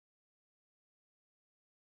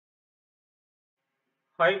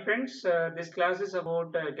Hi friends, this class is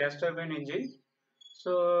about gas turbine engine.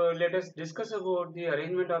 So let us discuss about the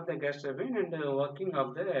arrangement of the gas turbine and the working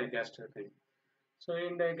of the gas turbine. So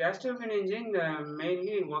in the gas turbine engine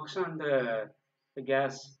mainly works on the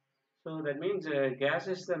gas. So that means gas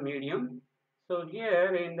is the medium. So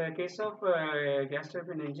here in the case of gas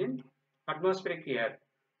turbine engine, atmospheric air.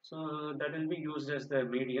 So that will be used as the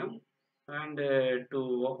medium and to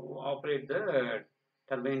operate the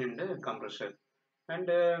turbine and the compressor. And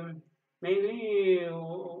mainly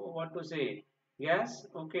what to say, gas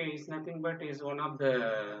okay is nothing but is one of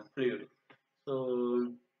the fluid.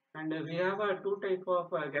 So and we have two type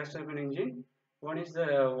of gas turbine engine. One is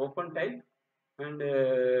the open type and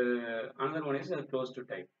another one is a closed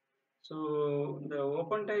type. So the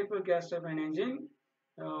open type of gas turbine engine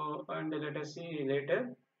and let us see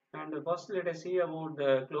later. And first let us see about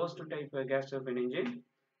the closed type gas turbine engine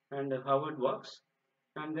and how it works,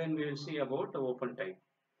 and then we will see about the open type.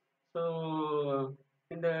 So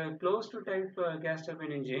in the closed type gas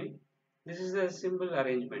turbine engine, this is a simple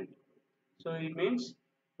arrangement. So it means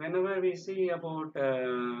whenever we see about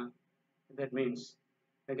that means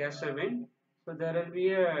the gas turbine, so there will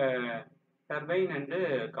be a turbine and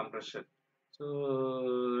a compressor.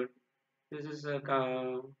 So this is a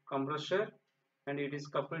compressor and it is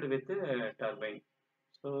coupled with a turbine.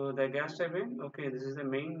 So the gas turbine, okay, this is the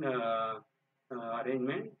main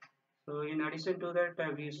arrangement. So in addition to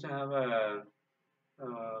that, we used to have a,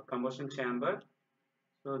 combustion chamber.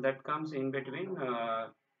 So that comes in between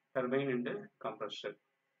turbine and the compressor.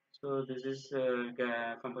 So this is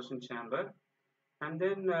combustion chamber, and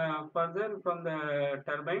then further from the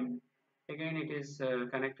turbine, again it is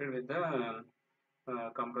connected with the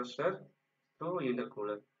compressor through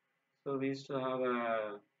intercooler. So we used to have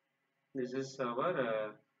this is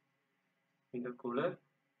our intercooler,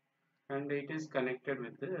 and it is connected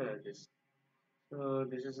with this. So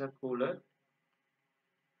this is a cooler.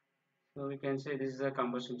 So we can say this is a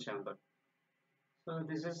combustion chamber. So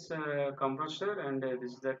this is a compressor and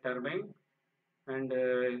this is the turbine, and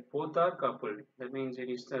both are coupled. That means it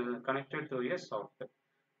is connected to a socket.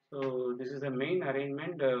 So this is the main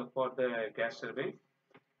arrangement for the gas turbine,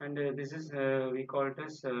 and this is we call it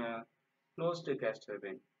as closed gas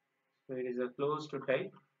turbine. So it is a closed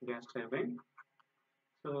type gas turbine.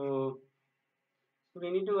 So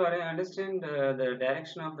we need to understand the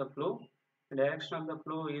direction of the flow. The direction of the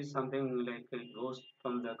flow is something like it goes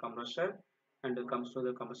from the compressor and it comes to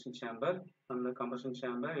the combustion chamber. From the combustion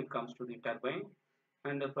chamber, it comes to the turbine,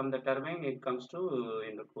 and from the turbine, it comes to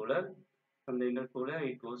intercooler. From the intercooler,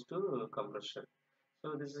 it goes to compressor.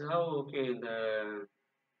 So this is how okay the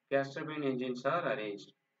gas turbine engines are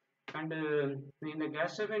arranged. And in the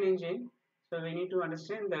gas turbine engine, so we need to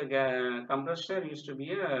understand the compressor used to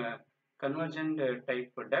be a convergent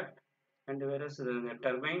type duct, and whereas the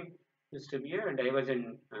turbine used to be a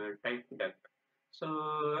divergent type duct. So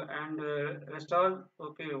and rest all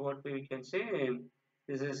okay, what we can say,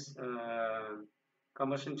 this is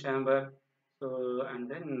combustion chamber. So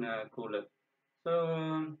and then cooler.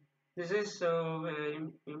 So this is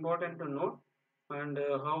important to note, and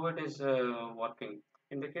how it is working.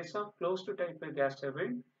 In the case of closed type gas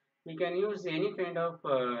turbine, we can use any kind of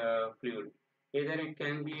fluid. Either it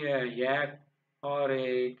can be a air or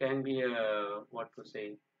it can be a what to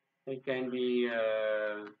say. It can be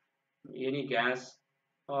any gas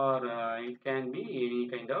or it can be any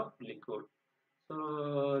kind of liquid.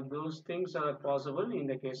 So those things are possible in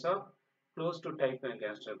the case of closed type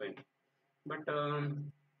gas turbine. But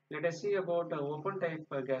let us see about the open type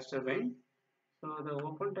gas turbine. So the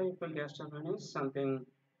open type gas turbine is something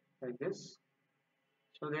like this.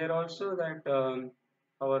 So there also that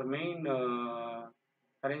our main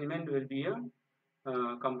arrangement will be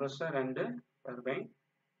a compressor and a turbine,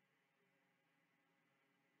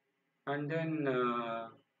 and then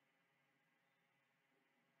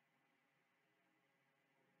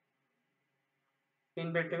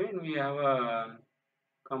in between we have a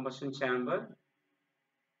combustion chamber,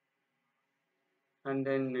 and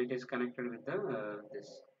then it is connected with the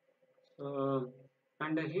this. So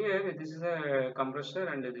and here this is a compressor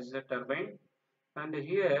and this is a turbine, and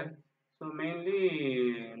here so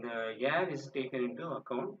mainly the air is taken into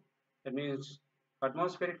account. That means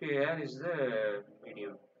atmospheric air is the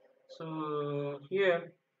medium. So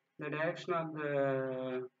here the direction of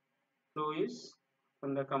the flow is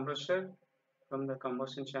from the compressor, from the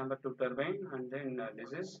combustion chamber to turbine, and then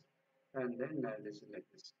this is, and then this is like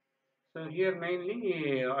this. So here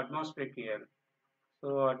mainly atmospheric air.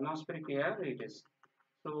 So atmospheric air it is.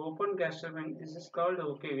 So open gas turbine, this is called,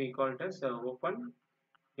 okay, we call it as open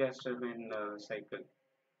gas turbine cycle.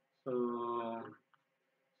 So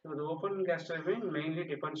So the open gas turbine mainly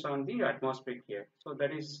depends on the atmospheric air. So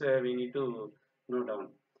that is we need to note down.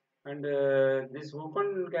 And this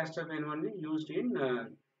open gas turbine only used in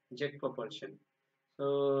jet propulsion.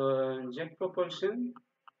 So jet propulsion,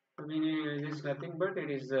 I mean, it is nothing but it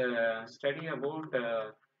is a study about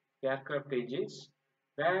aircraft engines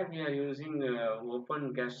where we are using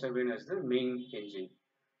open gas turbine as the main engine.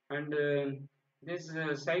 And this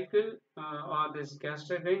cycle or this gas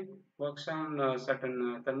turbine works on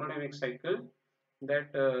certain thermodynamic cycle that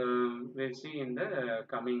we'll see in the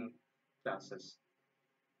coming classes.